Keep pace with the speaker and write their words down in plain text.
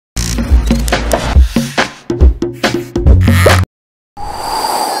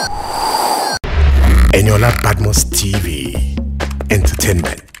Eniola Badmus TV.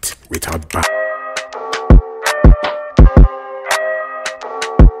 Entertainment without bounds.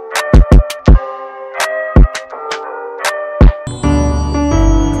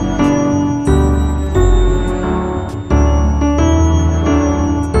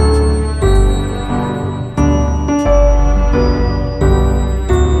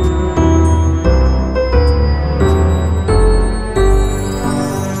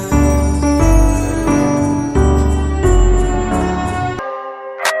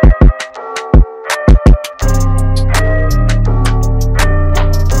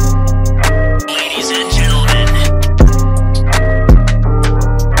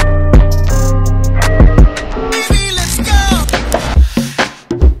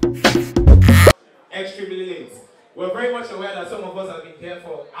 We're very much aware that some of us have been here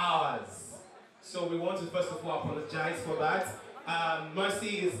for hours, so we want to first of all apologize for that.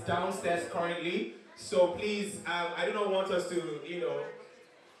 Mercy is downstairs currently, so please, I do not want us to,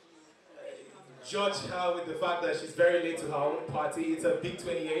 judge her with the fact that she's very late to her own party. It's a big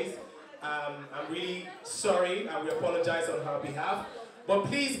 28th. I'm really sorry, and we apologize on her behalf. But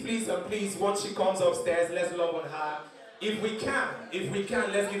please, please, and please, once she comes upstairs, let's love on her. If we can,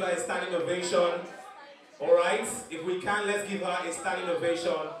 let's give her a standing ovation. All right, if we can, let's give her a standing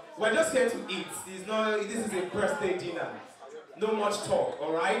ovation. We're just here to eat. This is a birthday dinner. No much talk,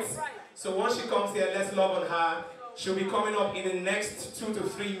 all right? So once she comes here, let's love on her. She'll be coming up in the next 2 to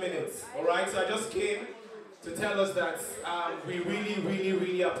 3 minutes, all right? So I just came to tell us that we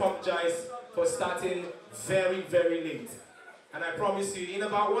really apologize for starting very, very late. And I promise you, in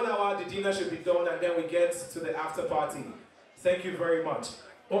about 1 hour, the dinner should be done, and then we get to the after party. Thank you very much.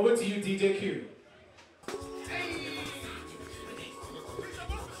 Over to you, DJ Q.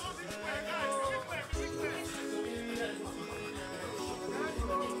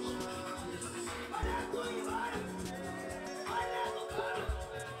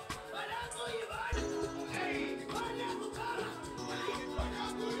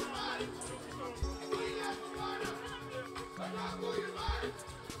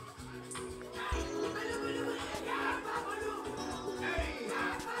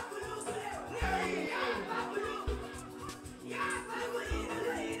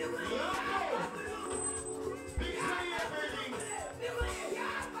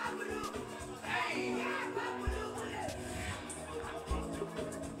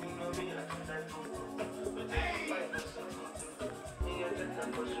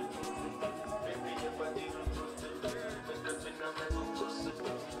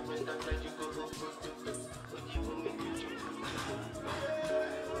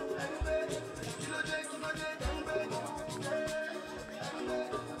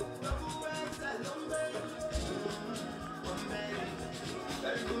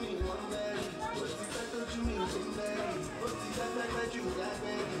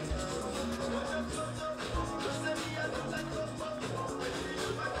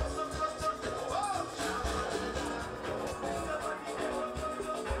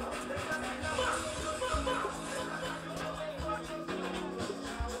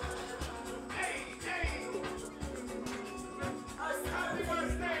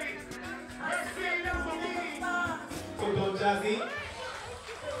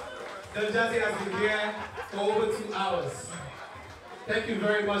 Don Jazzy has been here for over 2 hours. Thank you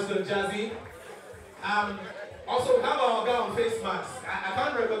very much, Don Jazzy. Also, we have our guy on face mask. I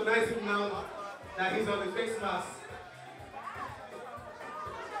can't recognize him now that he's on the face mask.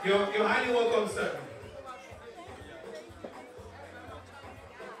 You're highly welcome, sir.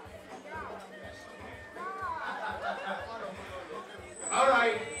 All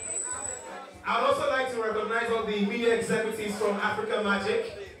right. I'd also like to recognize all the media executives from Africa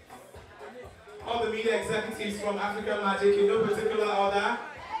Magic. All the media executives from Africa Magic in no particular order.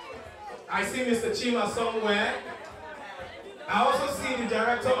 I see Mr. Chima somewhere. I also see the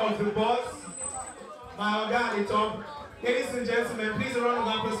director of the boss, my guy at the top. Ladies and gentlemen, please a round of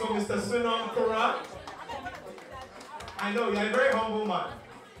applause for Mr. Sunon Kora. I know, you're a very humble man.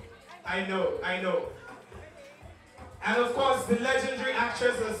 I know. And of course, the legendary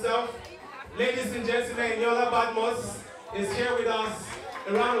actress herself, ladies and gentlemen, Eniola Badmus is here with us.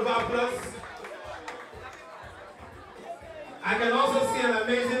 A round of applause. I can also see an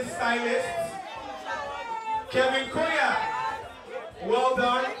amazing stylist, Kevin Koya. Well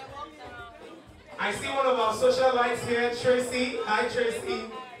done. I see one of our socialites here, Tracy. Hi, Tracy.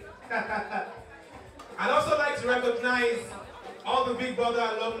 I'd also like to recognize all the Big Brother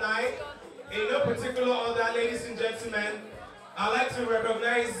alumni. In no particular order, ladies and gentlemen, I'd like to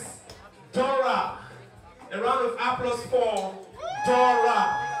recognize Dora. A round of applause for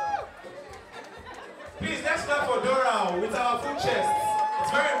Dora. Please, let's clap for Dora with our full chests. It's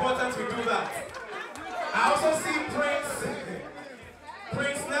very important we do that. I also see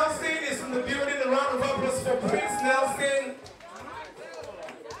Prince Nelson is in the building. A round of applause for Prince Nelson.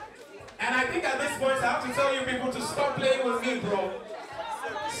 And I think at this point I have to tell you people to stop playing with me, bro.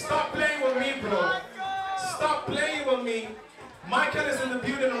 Stop playing with me, bro. Stop playing with me. Michael is in the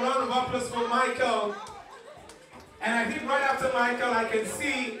building. A round of applause for Michael. And I think right after Michael, I can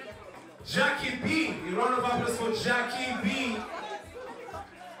see Jackie B. A round of applause for Jackie B.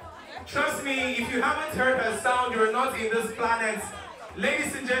 Trust me, if you haven't heard her sound, you're not in this planet.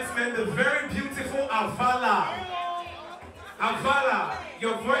 Ladies and gentlemen, the very beautiful Avala. Avala,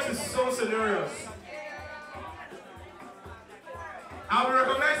 your voice is so sonorous. I'll be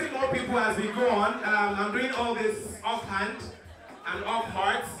recognizing more people as we go on. I'm doing all this offhand and off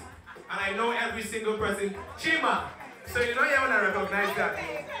heart, and I know every single person. Chima, so you know you want to recognize that.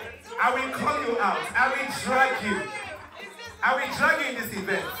 I will call you out. I will drag you. I will drag you in this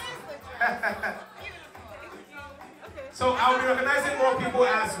event. So I'll be recognizing more people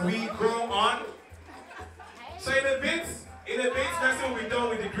as we go on. So in a bit, Nelson will be done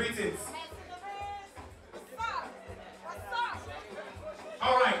with the greetings.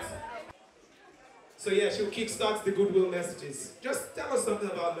 All right. So yeah, she'll kickstart the goodwill messages. Just tell us something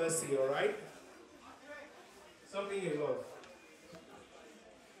about Mercy, all right? Something you love.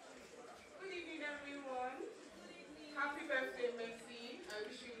 Good evening, everyone. Happy birthday, Mercy. I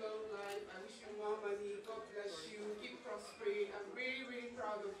wish you long life. I wish you more money. God bless you. Keep prospering. I'm really, really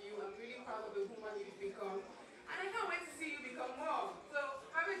proud of you. I'm really proud of the woman you've become. And I can't wait to see you become more. So,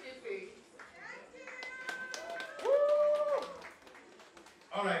 have a good day. Woo!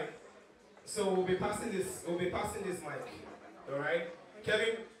 All right. So we'll be passing this mic. All right?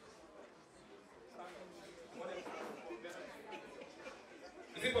 Kevin.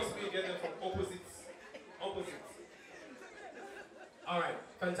 Is it possible you get them from opposites? Opposites. All right.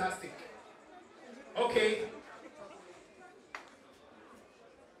 Fantastic. Okay.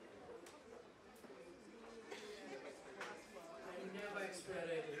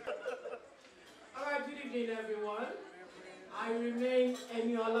 Alright, good evening everyone. I remain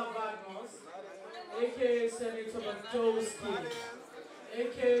Eniola Badmus, aka Senator of those kids,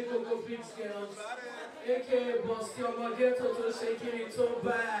 aka Coco Big Girls, aka Bostiomo Ghetto to shaking it so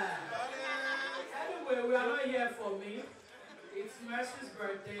bad. Anyway, we are not here for me. It's Mercy's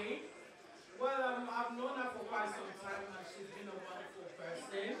birthday. Well, I've known her for quite some time and she's been a wonderful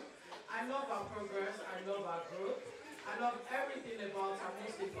person. I love her progress, I love her growth. I love everything about her,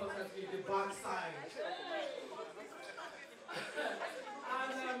 most importantly, the backside.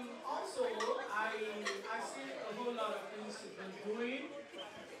 And also, I see a whole lot of things she's been doing.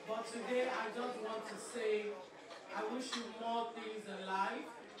 But today, I just want to say, I wish you more things in life,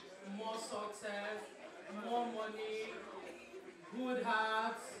 more success, more money, good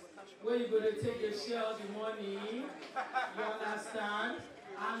heart, where you're going to take a share of the money, you understand?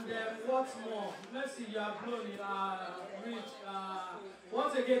 And what's more, Mercy, you are blown in rich.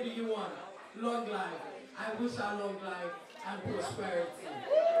 What again do you want? Long life. I wish her long life and prosperity.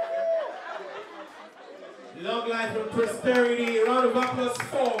 Long life and prosperity. A round of applause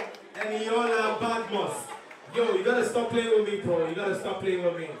for Eniola Badmus. Yo, you gotta stop playing with me, bro. You gotta stop playing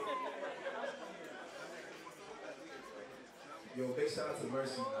with me. Yo, big shout out to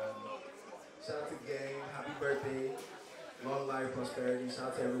Mercy, man. Shout out to Gang. Happy birthday. Long life, prosperity. Shout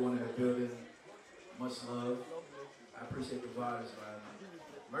out to everyone in the building. Much love. I appreciate the vibes, man.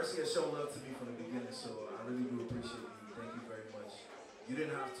 Mercy has shown love to me from the beginning, so I really do appreciate you. Thank you very much. You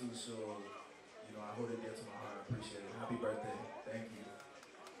didn't have to, so, you know, I hold it dear to my heart. I appreciate it. Happy birthday. Thank you.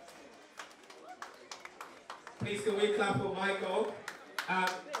 Please, can we clap for Michael?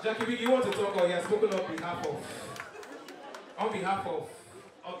 Jackie B, do you want to talk or you have spoken on behalf of? On behalf of?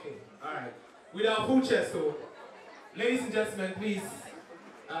 Okay, all right. With our full chest, though. Ladies and gentlemen, please,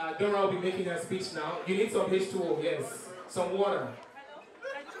 Dora will be making her speech now. You need some H2O, yes. Some water.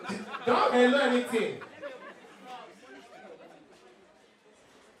 Don't hello anything.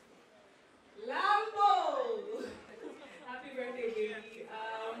 Lambo! Happy birthday, baby.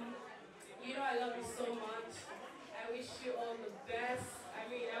 You know I love you so much. I wish you all the best. I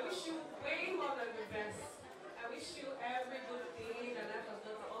mean, I wish you way more than the best. I wish you every good thing that life has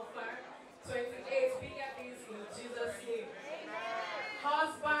got to offer. 28 bigger things in Jesus' name.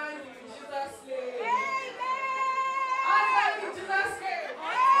 Husband in Jesus' name. Husband in Jesus' name.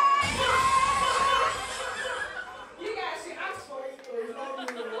 You guys should ask for it. God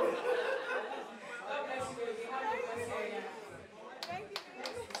bless you, baby. Have a blessed day. Thank you.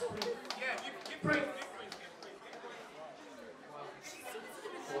 Yeah, keep praying.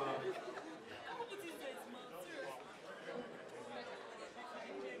 Wow.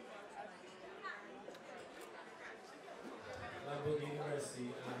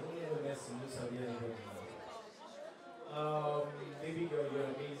 Mercy, and I only know Mercy, you sabi anybody. Baby girl, you're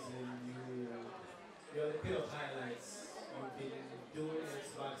amazing. You're the queen of highlights. You've been doing it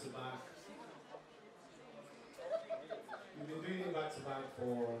back to back. You've been doing it back to back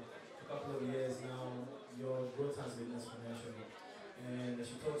for a couple of years now. Your growth has been exponential. And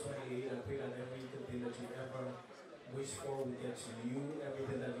as you told 28, I pray that everything that you ever wish for will get to you.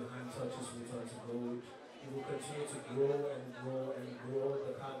 Everything that your hand touches will turn to gold. You will continue to grow and grow and grow.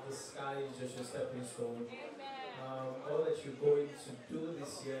 The sky is just your stepping stone. All that you're going to do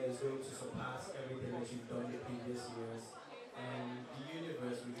this year is going to surpass everything that you've done the previous years. And the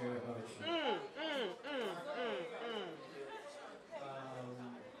universe will care about you.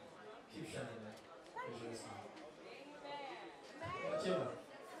 Keep shining.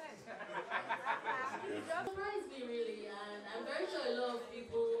 Surprised me really, and I'm very sure a lot of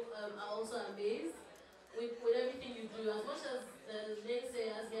people are also amazed with everything you do, as much as the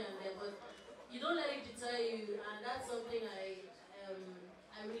naysayers here and there, but you don't let it deter you, and that's something I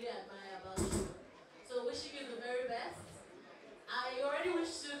really admire about you. So wishing you the very best. I already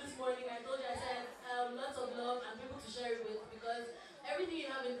wished you this morning. I told you, I said lots of love and people to share it with, because everything you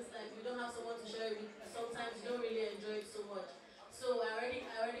have in this life, you don't have someone to share it with. Sometimes you don't really enjoy it so much. So I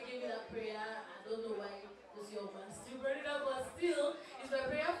already gave you that prayer. I don't know why was your man still burning up, but still, it's my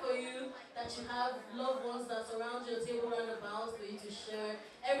prayer for you that you have loved ones that surround your table roundabouts for you to share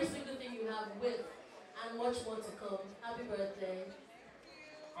every single thing you have with, and much more to come. Happy birthday.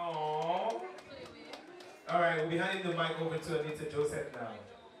 Aww. Alright, we'll be handing the mic over to Anita Joseph now.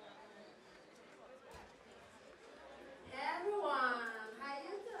 Hey everyone, how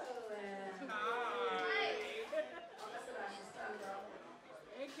you doing? Hi. Oh, that's what I should stand up.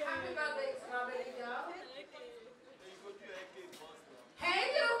 Happy birthday to my baby girl.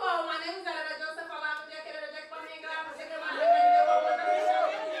 Hey beautiful, my name is Enibad Joseph.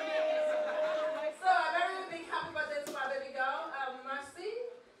 So a very big happy birthday to my baby girl, Mercy.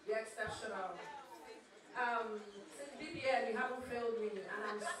 You're exceptional. Since BBN, you haven't failed me, and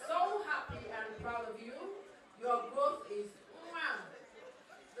I'm so happy and proud of you. Your growth is,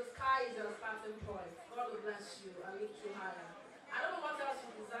 the sky is your starting point. God will bless you and lift you higher. I don't know what else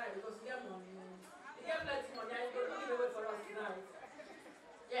you desire, because you get money. You get plenty money, and you're going to give away for us tonight.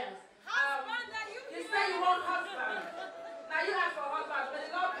 Yes. You say you want husband. Now you ask for husband.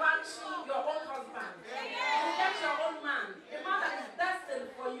 May the Lord grant you your own husband. You get your own man. The man that is destined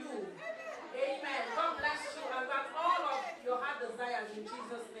for you. Amen. God bless you and grant all of your heart desires in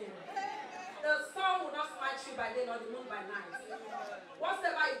Jesus' name. The sun will not smite you by day nor the moon by night.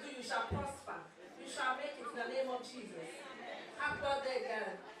 Whatever you do, you shall prosper. You shall make it in the name of Jesus. Happy birthday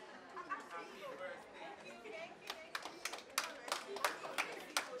again.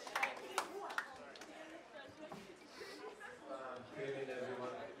 Good evening,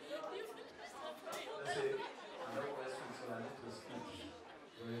 everyone. Let's say, I don't want to speak, so I need to speak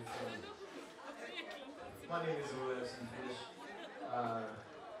very firmly. My name is Eke'S.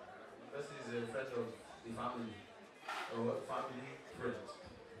 This is a friend of the family, or family friend.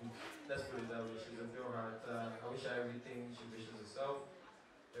 Let's put it that way. She's a pure heart. I wish her everything she wishes herself,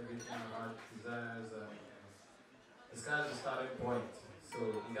 everything her heart desires. The sky's the starting point, so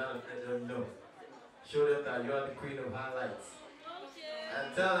you gotta let them know. Show them that you are the queen of highlights.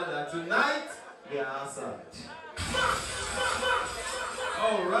 And tell them that tonight we are outside.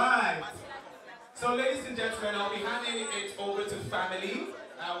 Alright. So ladies and gentlemen, I'll be handing it over to family.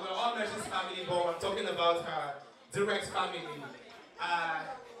 We're all Mercy's family, but I'm talking about her direct family.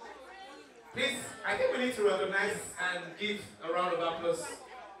 Please, I think we need to recognize and give a round of applause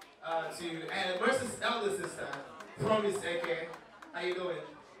to Mercy's elder sister, Promise Eke. How you doing?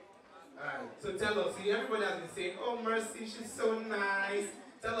 Alright, so tell us, see, everybody has been saying, oh Mercy, she's so nice.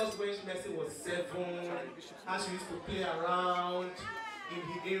 Tell us when Mercy was 7, how she used to play around in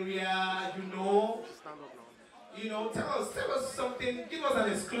the area, you know. You know, tell us something, give us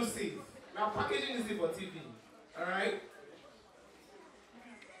an exclusive. Now packaging is for TV. Alright?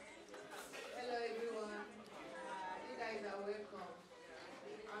 Hello everyone. You guys are welcome.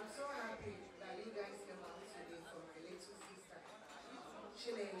 I'm so happy that you guys came out today for my little sister.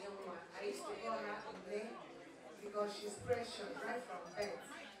 I used to call her Ine because she's precious right from birth.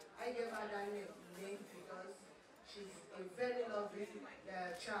 I gave her that name because she's a very loving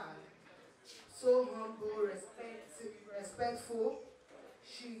child. So humble, respectful.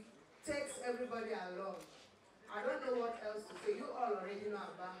 She takes everybody along. I don't know what else to say. You all already know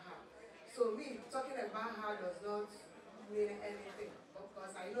about her. So me talking about her does not mean anything,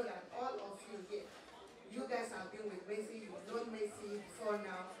 because I know that all of you here, you guys have been with Mercy, you've known Mercy before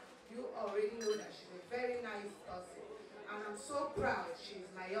now. You already know that she's a very nice person. and I'm so proud. She's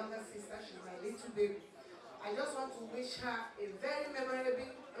my younger sister, she's my little baby. I just want to wish her a very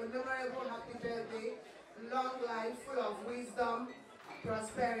memorable happy birthday, long life, full of wisdom,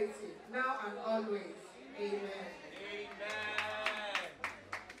 prosperity, now and always. Amen. Amen.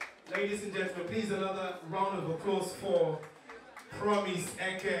 Ladies and gentlemen, please another round of applause for Promise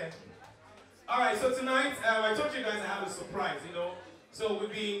Eke. Alright, so tonight, I told you guys I have a surprise, you know. So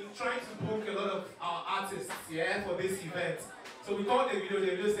we've been trying to book a lot of our artists, yeah, for this event. So we called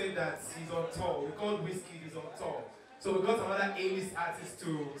Davido said that he's on tour. We called wizkid, he's on tour. So we got another A-list artist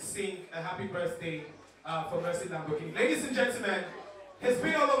to sing a happy birthday for Mercy Lamborghini. Ladies and gentlemen, he's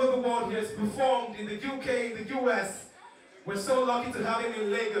been all over the world. He has performed in the UK, in the US. We're so lucky to have him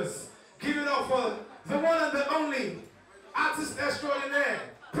in Lagos. Give it up for the one and the only artist extraordinaire,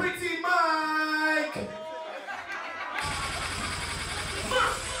 Pretty Mike!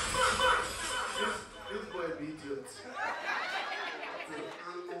 This boy be idiot.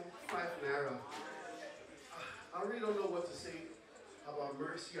 I'm 5 naira. I really don't know what to say about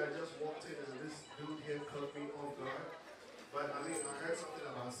Mercy. I just walked in and this dude here caught me off guard. But I mean, I heard something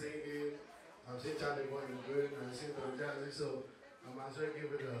about singing. I'm saying Charlie Boy is good and I sing on jazzy, so I might as well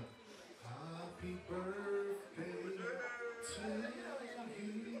give it a happy birthday to you.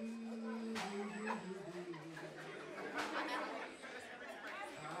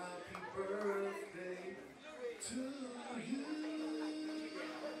 Happy birthday to you.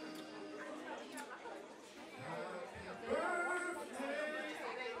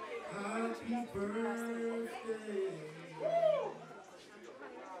 Happy birthday.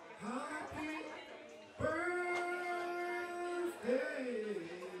 Happy birthday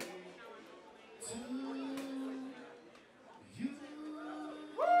to you.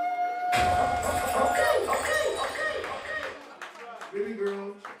 Okay. Baby girl,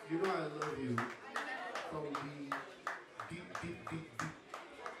 you know I love you from the deep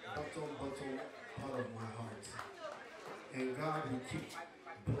bottom part of my heart. And God will keep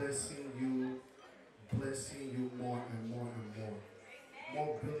blessing you more and more and more.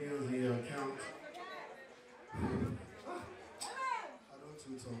 More billions in your account. I don't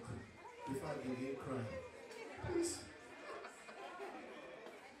too talk. If I begin cry, please.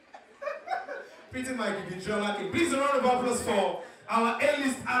 Pretty Mike, you've been dramatic. Please a round of applause for our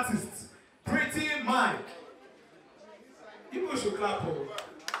A-list artist, Pretty Mike. People should clap for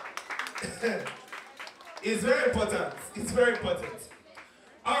It's very important. It's very important.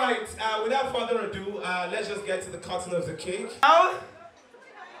 All right, without further ado, let's just get to the cutting of the cake. Now,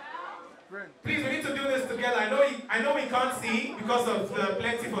 please, we need to do this together. I know we can't see because of the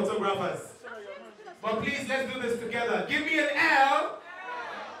plenty photographers. But please, let's do this together. Give me an L,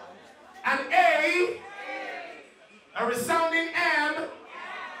 an A, a resounding M,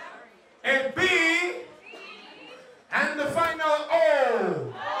 a B, and the final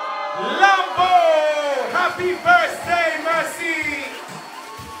O. Lambo! Happy birthday, Mercy!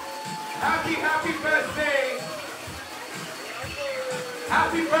 Happy birthday!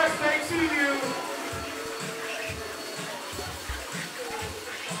 Happy birthday to you!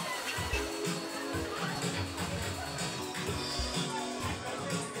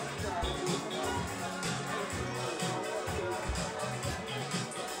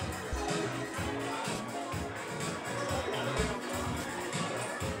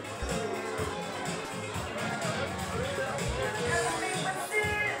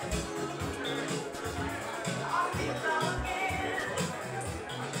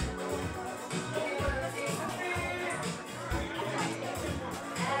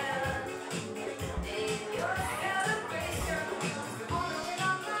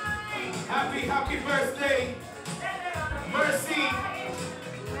 Happy birthday, Mercy.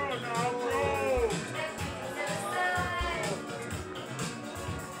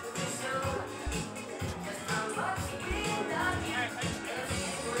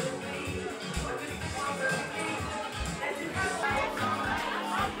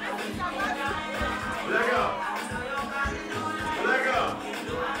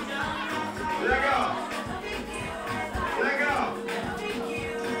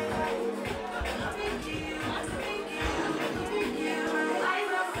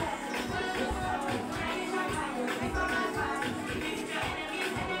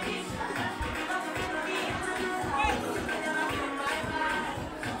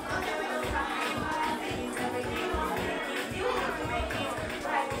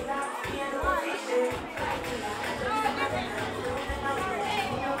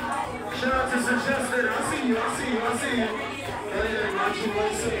 Suggested, I see you. That ain't not you, what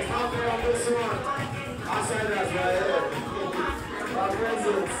you say. Out there on this one. Outside that's right here. Our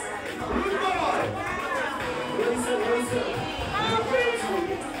presence. Good boy! Listen.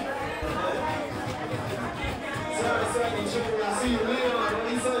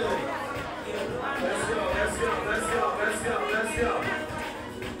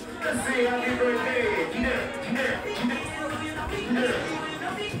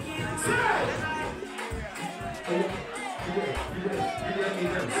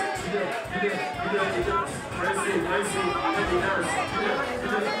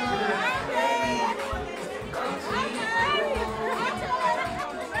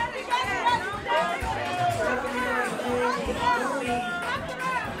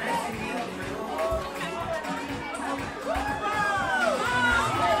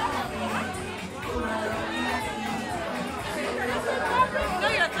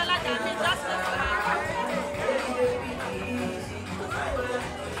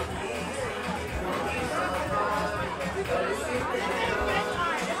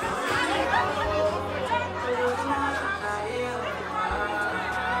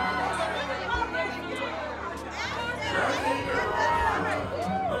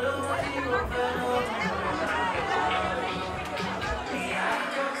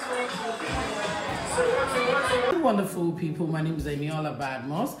 Wonderful people, my name is Eniola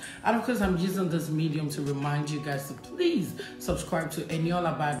Badmus, and of course I'm using this medium to remind you guys to please subscribe to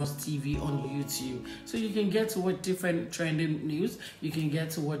Eniola Badmus TV on YouTube, so you can get to what different trending news, you can get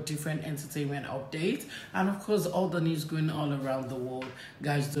to what different entertainment updates, and of course all the news going all around the world.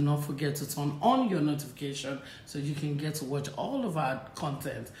 Guys, do not forget to turn on your notification so you can get to watch all of our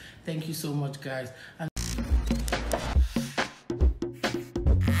content. Thank you so much, guys. And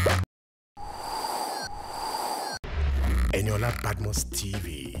Eniola Badmus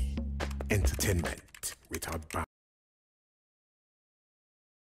TV, entertainment without